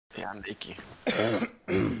Yeah, I'm Nikki.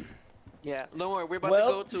 Yeah, don't worry, we're about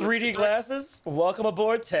Well, to go to 3D glasses. Welcome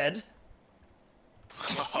aboard, Ted.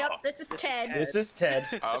 Yep, this is Ted. This is Ted.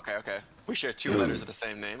 Oh, okay, okay. We share 2 letters of the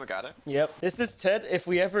same name. I got it. Yep, this is Ted. If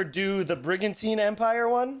we ever do the Brigantine Empire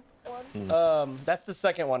one, that's the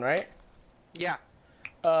second one, right? Yeah.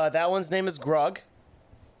 That one's name is Grog.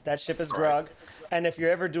 That ship is Grog. And if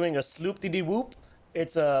you're ever doing a sloop-de-de-whoop,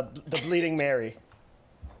 it's the Bleeding Mary.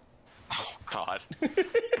 Oh, God.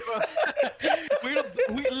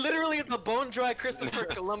 we literally the bone dry Christopher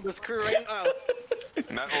Columbus crew right now.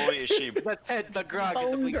 Not only is she... The Ted, the Grog, and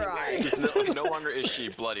the Bone Bleeding dry. Mary. No longer is she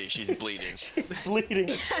bloody, she's bleeding. Bleeding,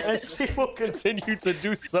 and she will continue to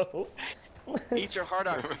do so. Eat your heart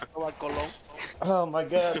out, Cristobal Colon. Oh my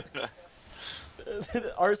god.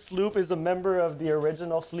 Our sloop is a member of the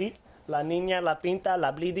original fleet. La Niña, La Pinta,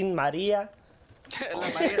 La Bleeding Maria.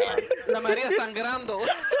 La Maria Sangrando.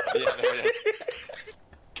 Yeah, there it is.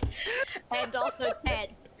 And also Ted.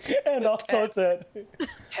 And also Ted.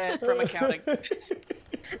 Ted from accounting.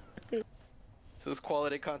 So there's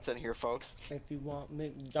quality content here, folks. If you want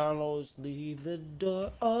McDonald's, leave the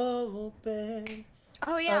door open.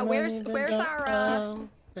 Oh yeah, where's our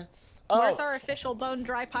where's our official Bone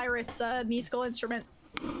Dry Pirates musical instrument?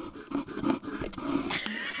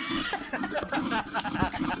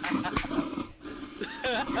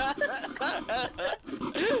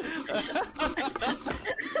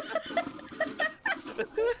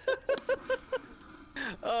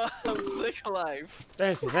 Oh, I'm sick alive.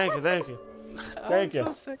 Thank you, thank you, thank you. Thank you. I'm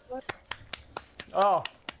so sick alive. Oh.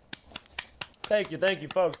 Thank you,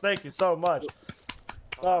 folks. Thank you so much.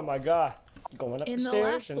 Oh my god. Going up In the the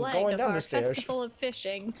stairs last and leg going of down our the stairs. festival of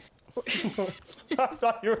fishing. I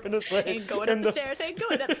thought you were gonna say And going up the stairs and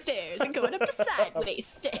going upstairs and going up the sideways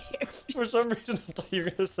stairs. For some reason, I thought you were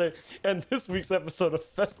gonna say, and this week's episode of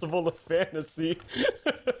Festival of Fantasy.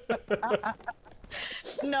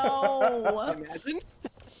 No. Imagine.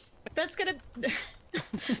 That's gonna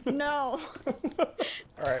No.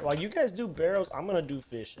 Alright, while you guys do barrels, I'm gonna do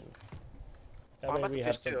fishing. That I'm way about we to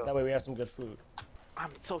have fish some too. that way we have some good food. I'm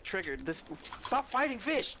so triggered. Stop fighting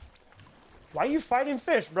fish. Why are you fighting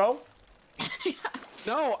fish, bro?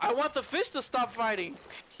 No, I want the fish to stop fighting.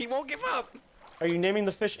 He won't give up. Are you naming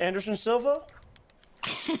the fish Anderson Silva?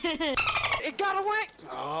 It got away.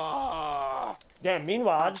 Oh. Damn,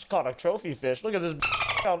 meanwhile, I just caught a trophy fish. Look at this.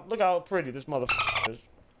 Look how pretty this motherfucker is.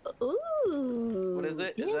 Ooh. What is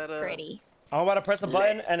it? Is It that a- pretty. I'm about to press a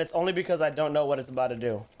button, and it's only because I don't know what it's about to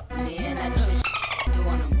do.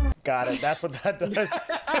 Got it. That's what that does.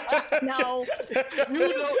 No. You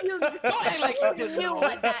knew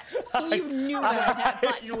what that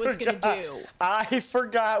button was gonna do. I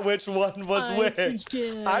forgot which one was which.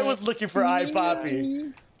 forget. I was looking for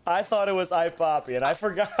iPoppy. I thought it was iPoppy, and I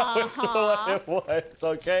forgot which one it was.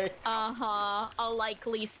 Okay. A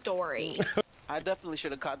likely story. I definitely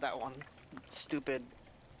should have caught that one. Stupid.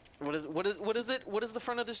 What is it? What is the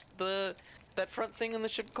front of that front thing on the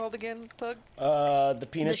ship called again, Tug? The The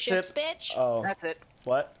penis ship's tip. bitch. Oh, That's it.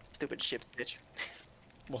 what? Stupid ship's bitch.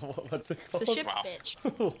 What's it It's called? the ship's Wow. bitch.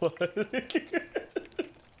 What?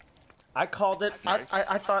 I called it.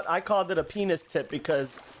 I thought I called it a penis tip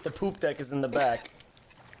because the poop deck is in the back,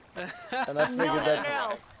 and I figured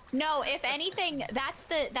that. No, if anything, that's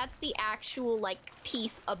the actual like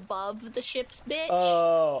piece above the ship's bitch.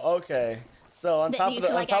 Oh, okay. So on that top you of the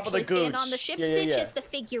can, like, gooch. stand on the ship's yeah, bitch yeah. is the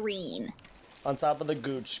figurine. On top of the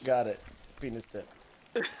gooch, got it. Penis tip.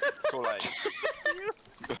 So, like,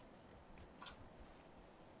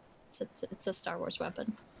 It's a Star Wars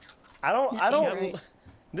weapon. I don't. Right.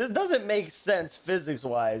 This doesn't make sense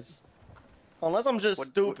physics-wise, unless I'm just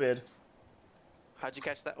stupid. How'd you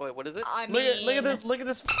catch that? Wait, what is it? I mean, Look at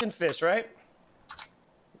this fucking fish, right?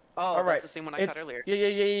 Oh, All right. that's the same one I caught earlier.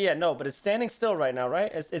 Yeah. No, but it's standing still right now,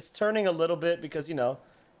 right? It's turning a little bit because, you know,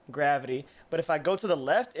 gravity. But if I go to the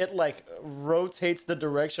left, it like rotates the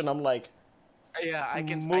direction I'm like Yeah, I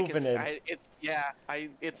can. moving it.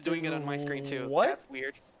 It's doing it on my screen too. What? That's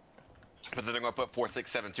weird. but then they're gonna put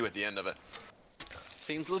 4672 at the end of it.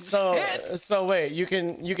 Seems legit. So wait, you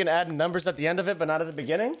can add numbers at the end of it, but not at the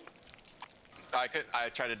beginning? I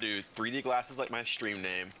tried to do 3D glasses like my stream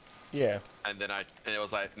name, Yeah. and then it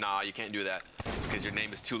was like, nah, you can't do that because your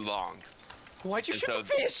name is too long. Why'd you And shoot so a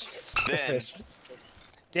fish? Then Fish.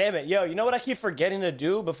 Damn it, yo! You know what I keep forgetting to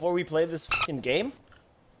do before we play this fucking game?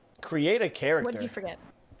 Create a character. What did you forget?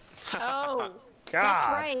 Oh, God. that's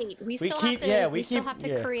right. We still keep- have to. yeah, we still keep- have to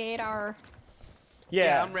yeah. create our. Yeah,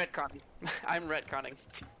 Yeah. I'm retconning. I'm retconning.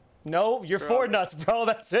 No, you're Bro. four nuts, bro.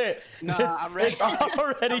 That's it. Nah, I'm it's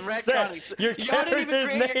already I'm set. retconning. Your Y'all didn't even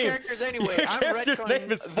character's create name. your characters anyway. Your I'm character's retconning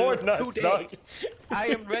name is Four Nuts, today. dog. I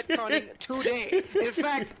am retconning today. In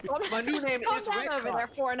fact, my new name Calm is down over there,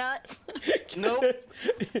 retcon. four nuts. Nope.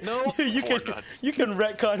 Nope. you Four can nuts. you can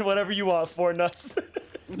retcon whatever you want. Four nuts.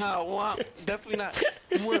 No, womp. Definitely not.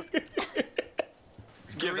 Womp.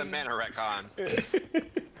 Give the man a retcon.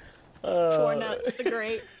 Four nuts, the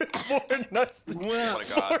great. Four nuts. Womp. What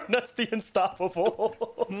a god. Four nuts, the unstoppable.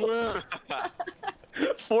 Womp.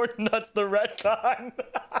 Four nuts, the retcon.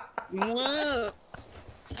 Womp.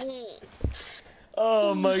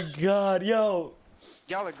 Oh my god, yo.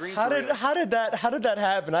 Y'all are green How for did real. how did that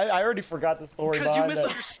happen? I already forgot the story Because you behind that.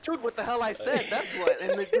 misunderstood what the hell I said. That's what.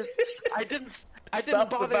 And I didn't Sounds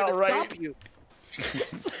bother about to right. stop you.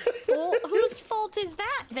 Well, whose fault is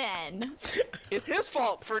that then? It's his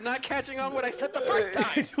fault for not catching on what I said the first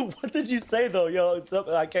time. What did you say though, yo? It's up,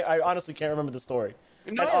 I honestly can't remember the story.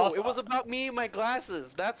 No, And also- it was about me and my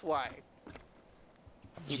glasses. That's why.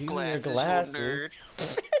 You and your Glasses, you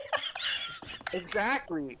glasses.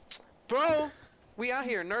 Exactly. Bro, we out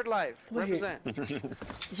here, Nerd Life. Wait. Represent.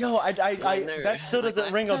 Yo, that still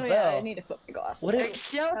doesn't ring a Oh yeah, bell. I need to put my glasses What on.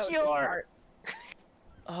 is- Yo, That was yo. smart.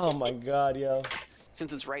 Oh my god, yo.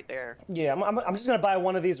 Since it's right there, Yeah, I'm just gonna buy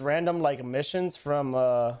one of these random like missions from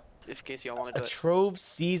in case y'all want to a do it. trove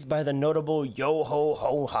seized by the notable Yo Ho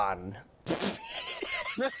Ho Han.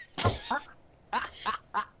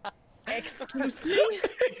 Excuse me?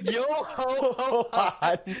 Yo ho ho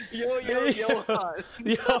Han. yo yo hon.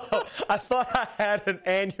 Yo, I thought I had an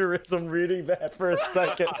aneurysm reading that for a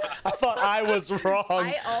second. I thought I was wrong.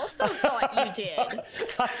 I also thought you did.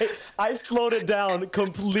 I slowed it down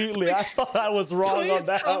completely. I thought I was wrong Please on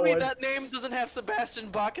that tell me one. that name doesn't have Sebastian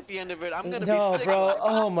Bach at the end of it. I'm gonna No, be sick. bro.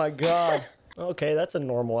 Oh my god. Okay, that's a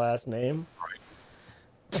normal ass name.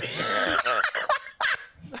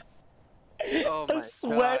 Oh my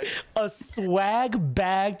Swag, god. a swag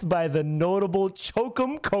bagged by the notable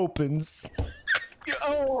Chokum Copens.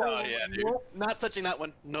 Oh, yeah, dude. nope, not touching that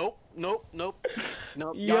one. Nope, nope, nope,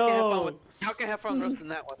 nope. Yo. Y'all can have fun roasting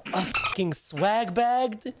that one. A fucking swag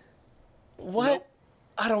bagged? What? Nope.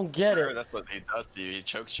 I don't get Sure, it. that's what he does to you. He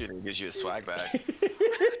chokes you and he gives you a swag bag.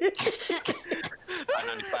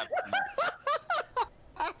 I-95.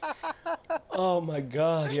 Oh my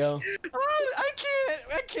god, yo. Oh,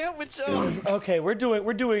 I can't with y'all. Okay, we're doing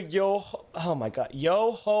oh my god,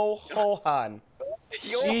 Yo Ho Ho Han.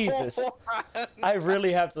 Jesus. I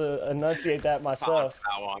really have to enunciate that Han myself.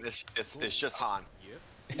 from now on. It's just Han.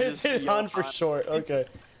 Just Han Yo for Han. short. Okay.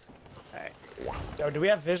 Alright. Yo, do we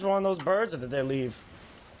have visual on those birds or did they leave?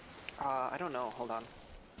 I don't know. Hold on.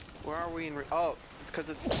 Where are we in? Oh, it's because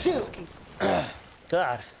it's.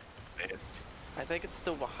 God. It's- I think it's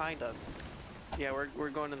still behind us. Yeah, we're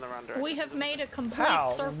going in the wrong direction. We have made a complete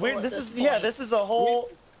How? circle at This this is point. this is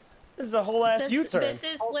a whole ass This, U-turn. this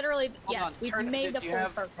is literally Hold yes. on, We've turn- made a do you full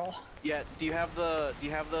have- circle. Yeah. Do you have the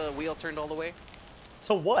wheel turned all the way?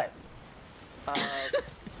 To what?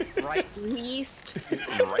 Right. East.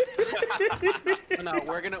 Right. No,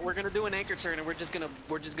 we're gonna do an anchor turn, and we're just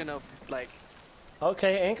gonna like.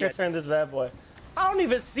 Okay, anchor Yeah. turn this bad boy. I don't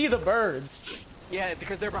even see the birds. Yeah,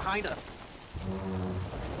 because they're behind us.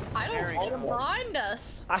 I don't see them behind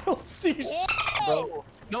us. I don't see shit, bro.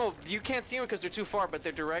 No, you can't see them because they're too far, but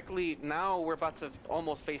they're directly. Now we're about to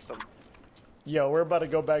almost face them. Yo, we're about to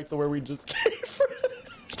go back to where we just came from.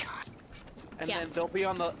 And Yes. then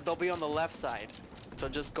they'll be on the left side. So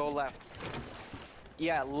just go left.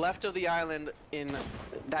 Yeah, left of the island in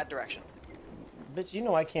that direction. Bitch, you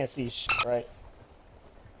know I can't see shit, right?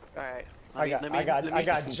 All right. I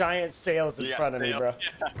got giant sails in Yeah, front of me, sail. bro.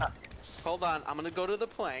 Hold on, I'm gonna go to the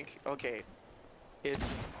plank. Okay,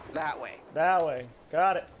 it's that way. That way.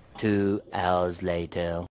 Got it. 2 hours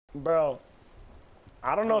later. Bro,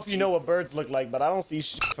 I don't know if you know what birds look like, but I don't see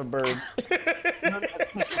shit for birds.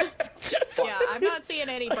 Yeah, I'm not seeing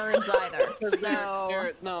any birds either.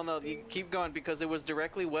 So No, you keep going because it was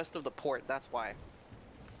directly west of the port. That's why.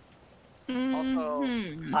 Also,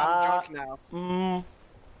 I'm drunk now.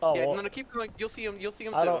 Oh, Yeah, well, no, keep going. You'll see him. You'll see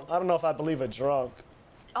him I soon. don't know if I believe a drunk.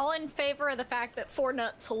 all in favor of the fact that Four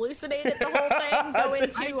Nuts hallucinated the whole thing. Go into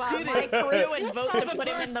did my it. crew and vote to put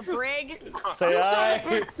him in the brig. Say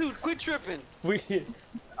I. Dude, quit tripping. We.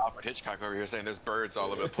 Alfred Hitchcock over here saying there's birds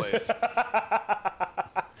all over the place.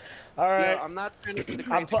 All right. Yeah, I'm not trying to be the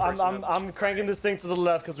I'm, crazy person. I'm cranking this thing to the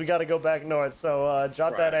left because we got to go back north. So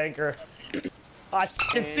drop that Right. anchor. I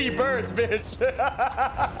can see birds, bitch.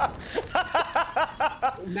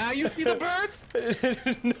 Now you see the birds?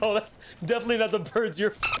 No, that's definitely not the birds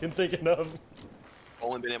you're fucking thinking of.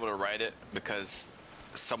 Only been able to write it because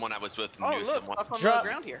someone I was with Oh, knew look, someone. stuff on Drop- the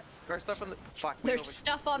ground here. Or stuff on the. Fuck. wait, There's over-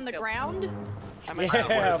 stuff on the ground. I'm at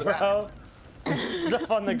Yeah, is it at? bro.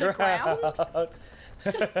 Stuff on the, The ground.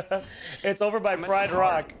 It's over by Pride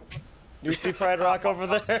Rock. You see Pride Rock over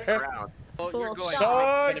there? Ground. Oh, Full you're going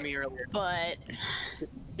stop. for making fun of me earlier. But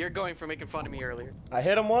You're going for making fun of me earlier. I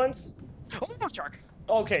hit him once. Oh, shark!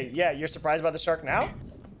 Okay, yeah, you're surprised by the shark now?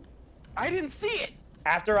 I didn't see it.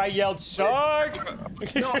 After I yelled shark.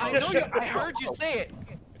 No, I know you. I heard you say it,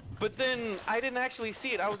 but then I didn't actually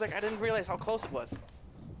see it. I was like, I didn't realize how close it was.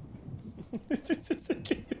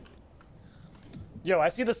 Yo, I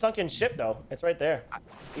see the sunken ship though. It's right there.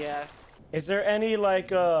 Yeah. Is there any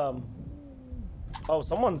like Oh,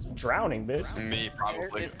 someone's drowning, bitch. Me,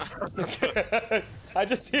 probably. I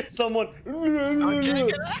just hear someone.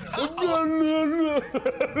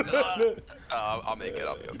 I'll make it.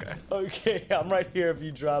 I'll be okay. Okay, I'm right here. If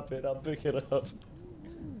you drop it, I'll pick it up.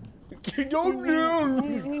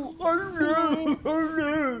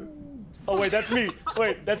 Oh wait, that's me.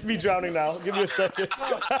 Wait, that's me drowning now. Give me a second.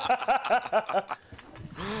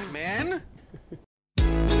 Man.